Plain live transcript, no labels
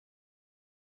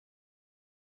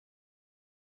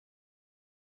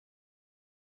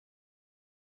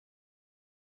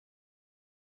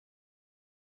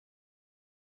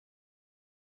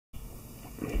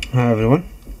Hi everyone,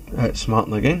 it's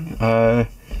Martin again.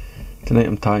 Tonight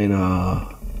I'm tying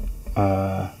a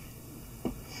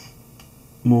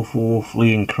Moffo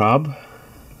flea and crab,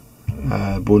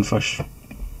 bonefish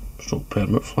stroke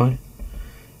permit fly.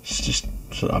 It's just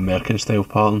sort of a merkin style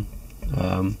pattern.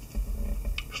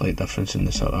 Slight difference in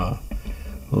the sort of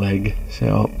leg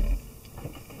setup.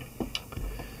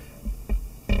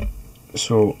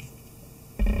 So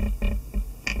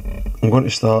I'm going to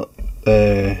start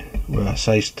with a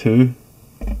size 2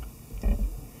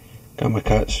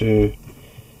 Gamakatsu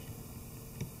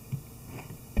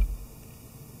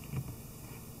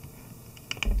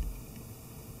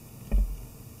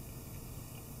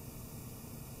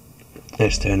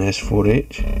S10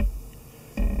 S4H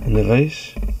in the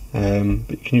vise, but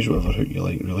you can use whatever hook you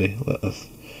like really. I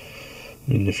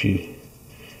mean, if you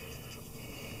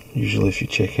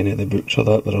check any of the books or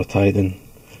that, they're tied in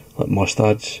like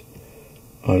mustards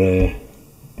or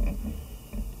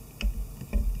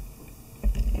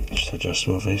just adjust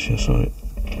my face here, sorry.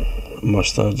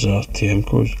 Mustards are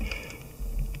TM-Cos.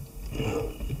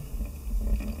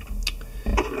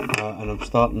 And I'm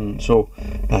starting, so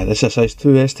this is a size 2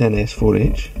 S10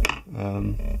 S4H,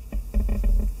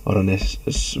 or an S,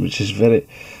 which is very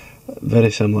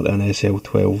similar to an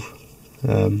SL12,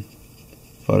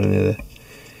 for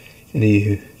any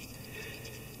who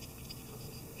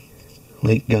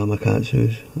like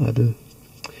Gamakatsus, I do.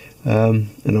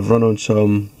 And I've run on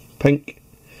some pink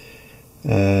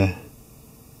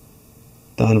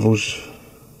Danvilles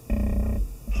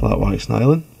flat wax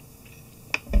nylon,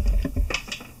 and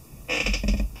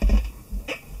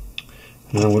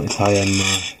then I'm going to tie in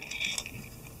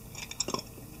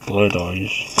my lead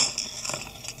eyes.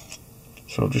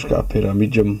 So I've just got a pair of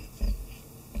medium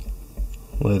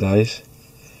lead eyes.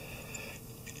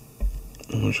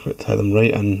 I'm just going to tie them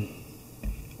right in.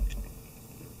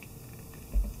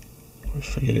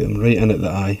 Figure them right in at the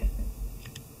eye.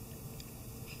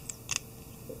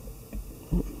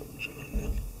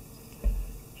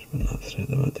 Spin that thread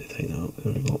about to tighten that up.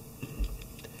 There we go.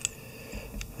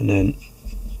 And then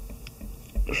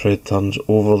thread turns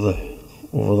over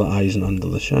the eyes and under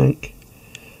the shank,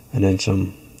 and then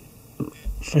some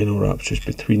final wraps just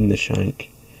between the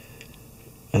shank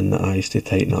and the eyes to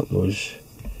tighten up those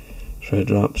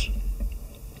thread wraps.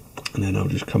 And then I'll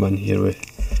just come in here with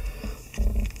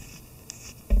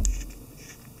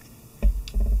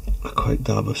a quick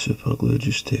dab of super glue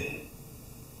just to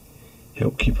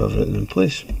help keep everything in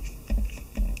place.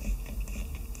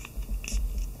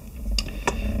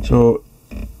 So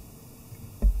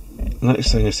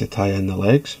next thing is to tie in the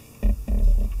legs,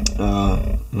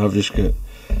 and I've just got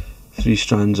 3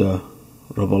 strands of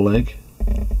rubber leg.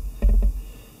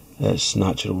 It's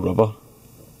natural rubber,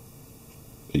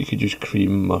 but you could use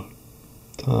cream or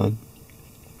tan.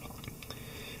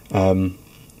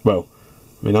 Well,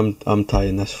 I mean, I'm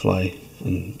tying this fly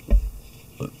in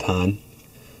tan,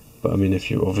 but I mean, if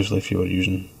you were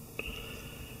using,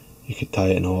 you could tie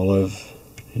it in olive,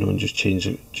 you know, and just change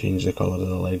the colour of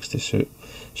the legs to suit.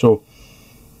 So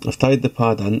I've tied the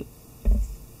pad in,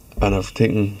 and I've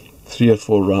taken 3 or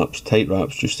 4 wraps, tight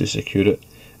wraps, just to secure it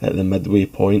at the midway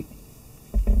point,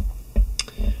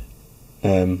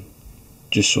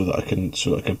 just so that I can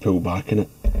pull back in it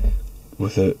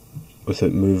without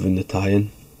moving the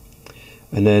tie-in.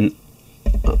 And then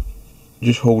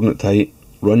just holding it tight,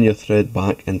 run your thread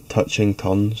back in touching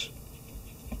turns.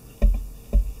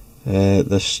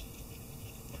 This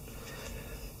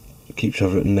keeps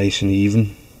everything nice and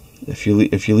even. If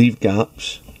you leave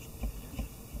gaps,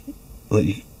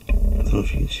 like I don't know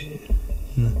if you can see it.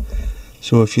 No.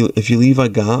 So if you leave a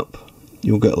gap,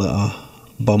 you'll get like a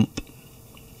bump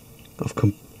of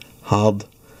hard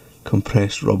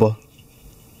compressed rubber,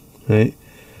 right?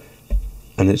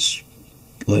 And it's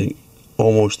like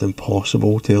almost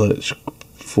impossible to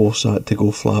force that to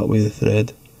go flat with the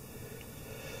thread,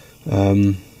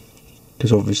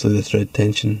 because obviously the thread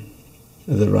tension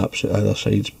of the wraps at either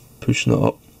side's pushing it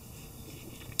up.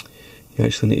 You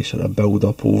actually need to sort of build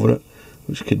up over it,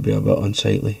 which could be a bit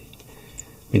unsightly.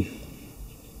 I mean,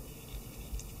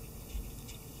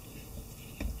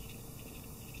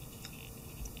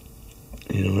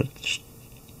 you know,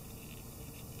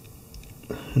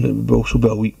 and it would also be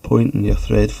a weak point in your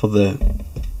thread for the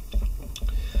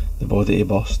body to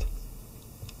burst.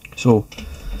 So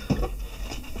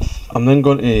I'm then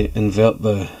going to invert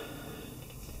the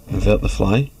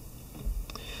fly.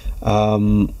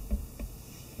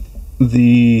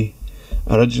 The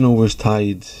original was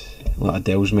tied like a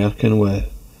Dell's merkin with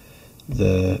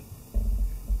the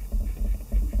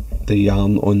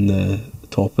yarn on the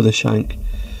top of the shank,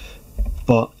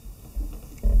 but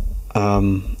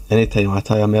anytime I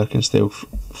tie a merkin style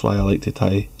fly I like to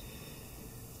tie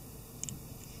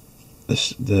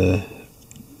the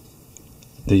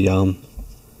yarn.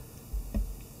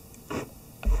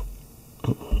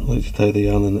 I like to tie the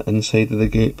yarn on the inside of the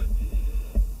gape,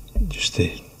 just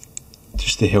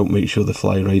to help make sure the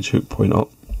fly rides hook point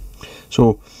up.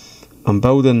 So I'm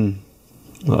building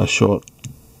like a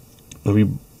wee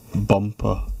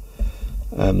bumper,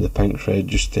 the pink thread,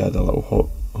 just to add a little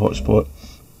hot spot.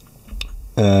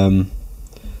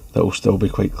 That will still be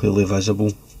quite clearly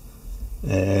visible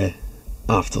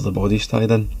after the body's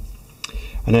tied in.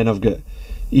 And then I've got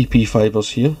EP fibres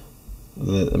here.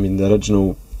 The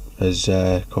original is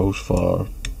calls for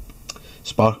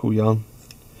sparkle yarn,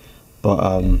 but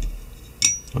I'm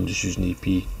just using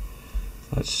EP.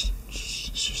 It's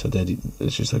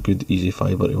just a good easy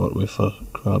fibre to work with for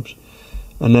crabs.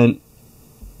 And then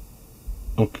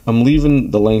I'm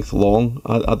leaving the length long.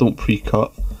 I don't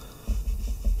pre-cut.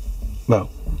 Well,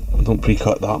 I don't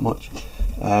pre-cut that much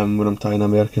when I'm tying a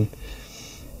merkin,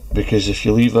 because if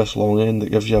you leave this long end,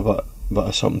 it gives you a bit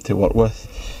of something to work with,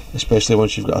 especially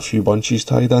once you've got a few bunches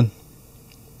tied in.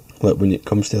 Like when it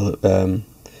comes to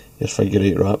your figure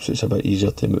 8 wraps, it's a bit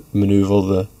easier to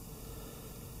manoeuvre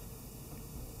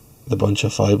the bunch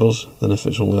of fibres than if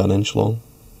it's only an inch long.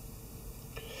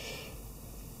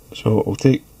 So I'll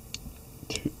take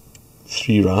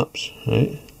 3 wraps,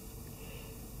 right,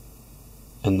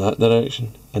 in that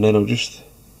direction, and then I'll just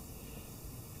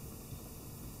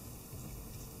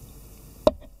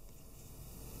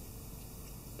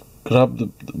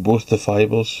grab both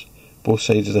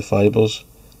sides of the fibres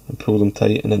and pull them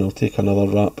tight, and then I'll take another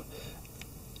wrap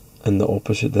in the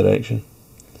opposite direction,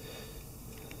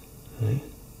 right.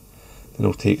 Then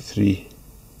I'll take 3,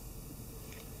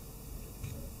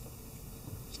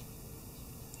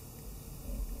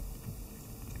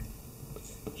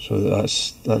 so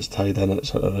that's tied in at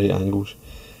sort of right angles,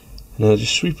 and then I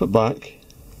just sweep it back.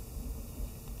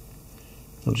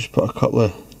 I'll just put a couple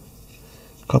of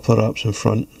wraps in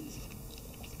front,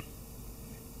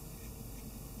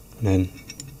 and then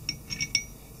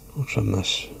I'll trim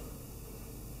this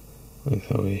length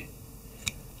away,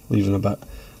 leaving a bit,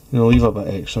 leave a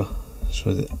bit extra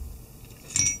so that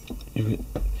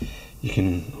you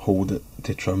can hold it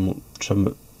to trim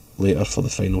it later for the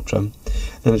final trim.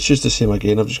 And it's just the same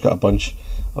again. I've just got a bunch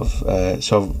of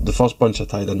so the first bunch I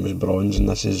tied in was bronze, and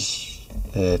this is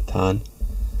tan.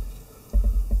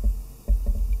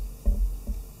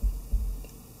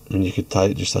 And you could tie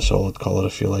it just a solid colour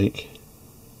if you like.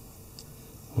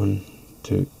 1,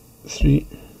 2, 3.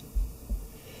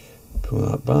 Pull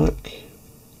that back.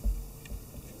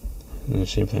 And the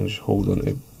same thing, just hold on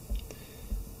to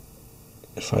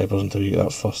the fibres until you get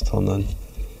that first turn in.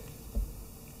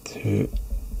 2,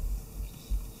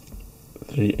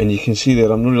 3, and you can see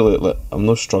there I'm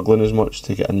not struggling as much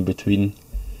to get in between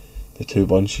the 2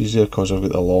 bunches there, because I've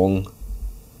got the long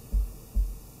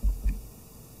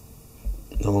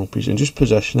piece. And just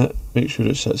position it, make sure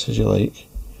it sits as you like,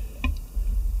 and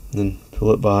then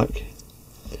pull it back,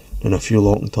 and a few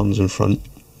locking turns in front.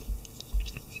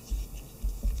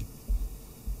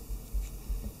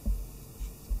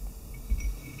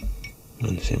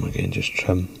 And the same again, just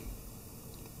trim.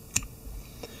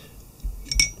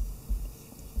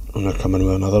 I'm going to come in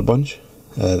with another bunch,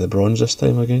 the bronze this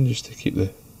time again, just to keep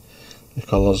the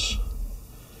colours,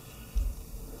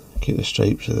 keep the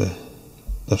stripes of the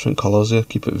different colours there,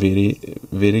 keep it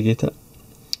variegate it,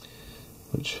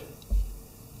 which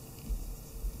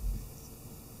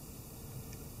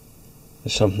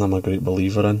is something I'm a great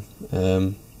believer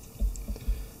in,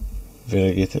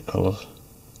 variegated colours.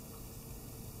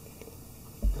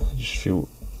 I just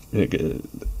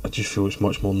feel it's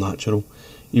much more natural,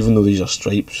 even though these are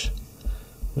stripes,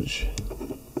 which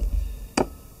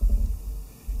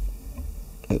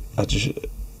I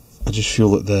just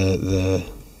feel that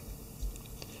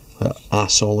a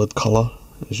solid colour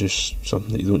is just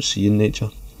something that you don't see in nature,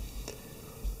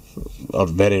 or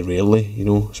very rarely,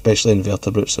 especially in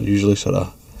vertebrates. They're usually sort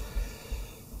of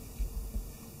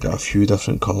got a few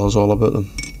different colours all about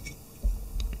them.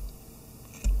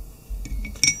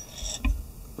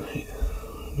 Right,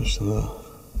 just like that.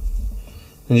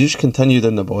 And you just continue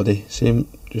down the body, same,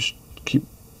 just keep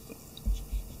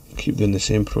doing the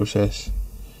same process.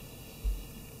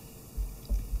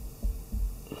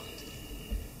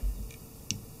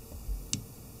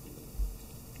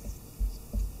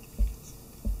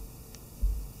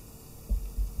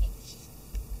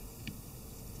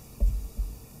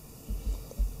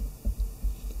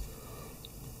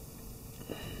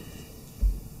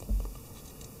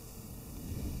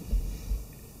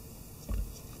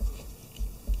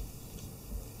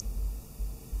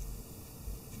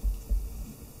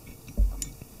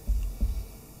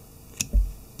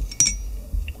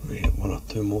 maybe get one or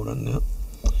two more in there.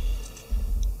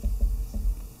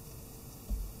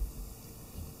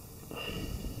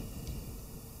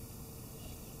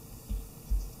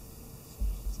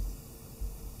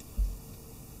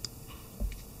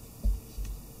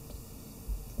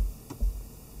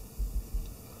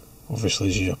 Obviously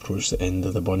as you approach the end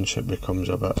of the bunch it becomes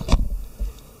a bit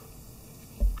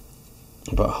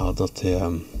harder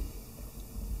to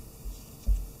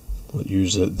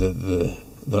use the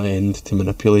end to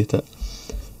manipulate it,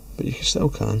 but you still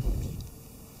can.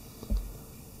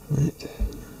 Right.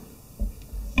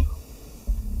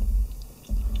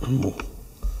 And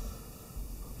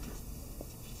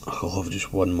I'll have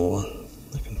just one more.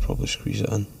 I can probably squeeze it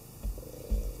in.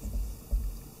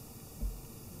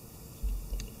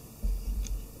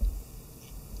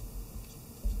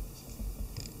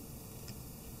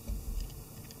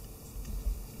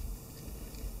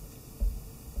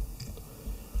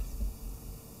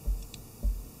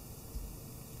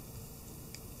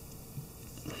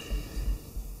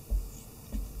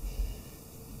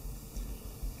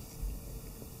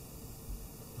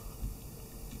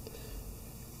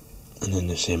 And then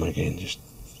the same again, just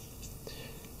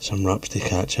some wraps to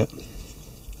catch it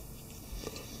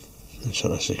and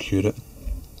sort of secure it.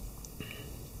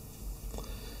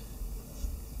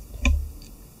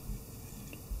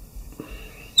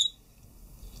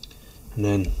 And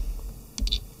then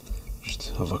just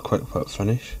have a quick whip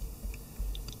finish.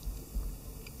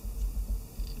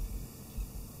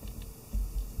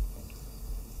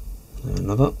 And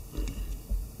another.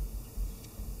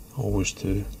 Always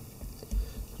two.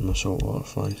 My saltwater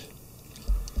flies.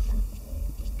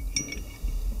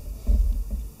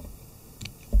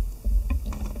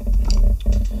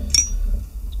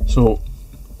 So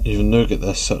you've now got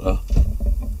this sort of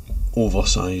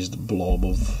oversized blob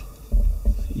of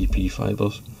EP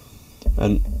fibres,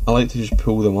 and I like to just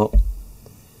pull them up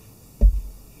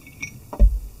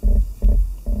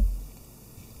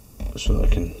so that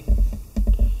I can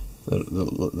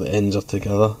the ends are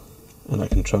together, and I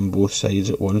can trim both sides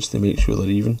at once to make sure they're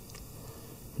even.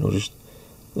 And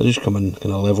they'll just come in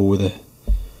kind of level with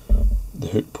the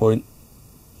hook point,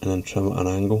 and then trim at an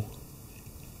angle.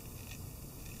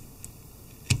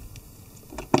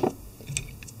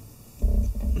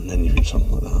 And then you do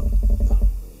something like that.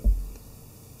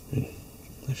 I mean,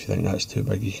 if you think that's too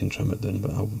big, you can trim it down,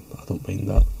 but I don't mind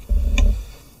that.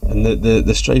 And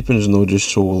the striping is not just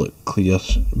so like clear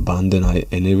banding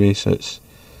anyway, so it's,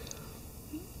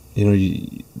 you know,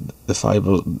 the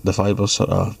fibres sort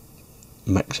of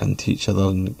mix into each other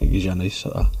and it gives you a nice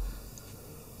sort of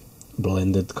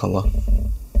blended colour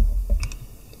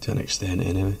to an extent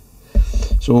anyway.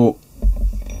 So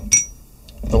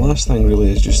the last thing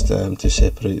really is just to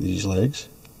separate these legs,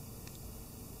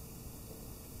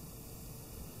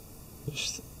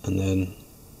 and then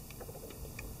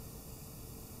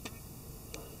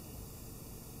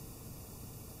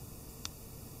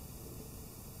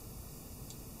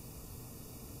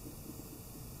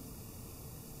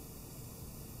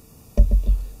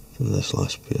this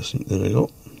last piercing. There we go.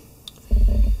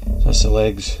 So that's the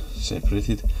legs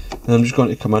separated. And I'm just going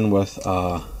to come in with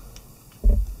a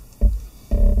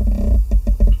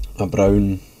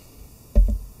brown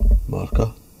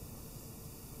marker.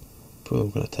 Pull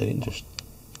them kind of tight and just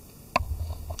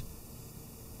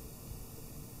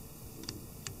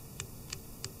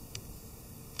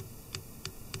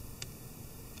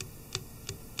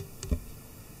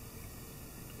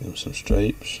give them some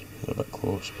stripes. They're a bit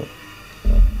close, but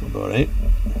we'll be alright.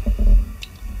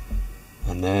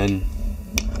 And then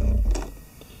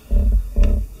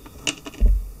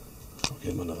I'll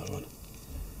give him another one.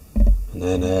 And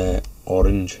then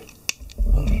orange,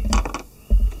 or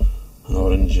an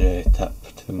orange tip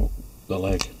to the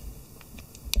leg.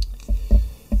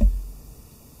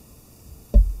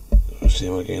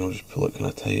 Same again, I'll just pull it kind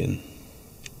of tight and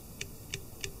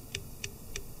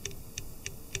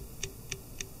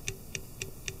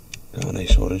got a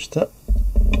nice orange tip.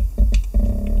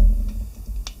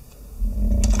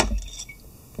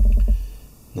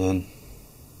 And then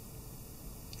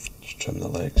just trim the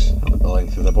legs about the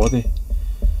length of the body.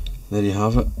 There you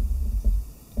have it.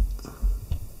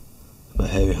 A bit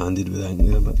heavy handed with the ink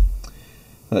there, but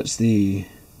that's the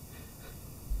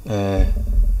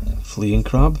fleeing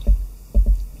crab.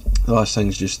 The last thing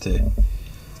is just to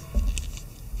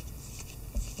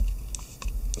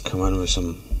come in with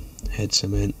some head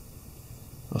cement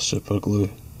or super glue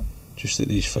just at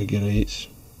these figure eights.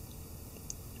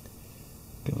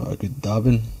 Give it a good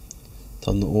dabbing,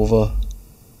 turn it over,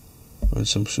 run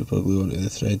some super glue onto the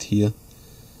thread here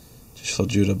just for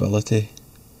durability,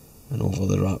 and over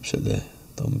the wraps at the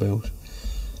dumbbells,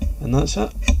 and that's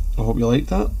it. I hope you liked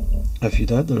that. If you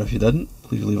did, or if you didn't,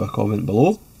 please leave a comment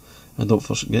below, and don't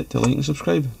forget to like and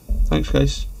subscribe. Thanks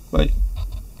guys, bye.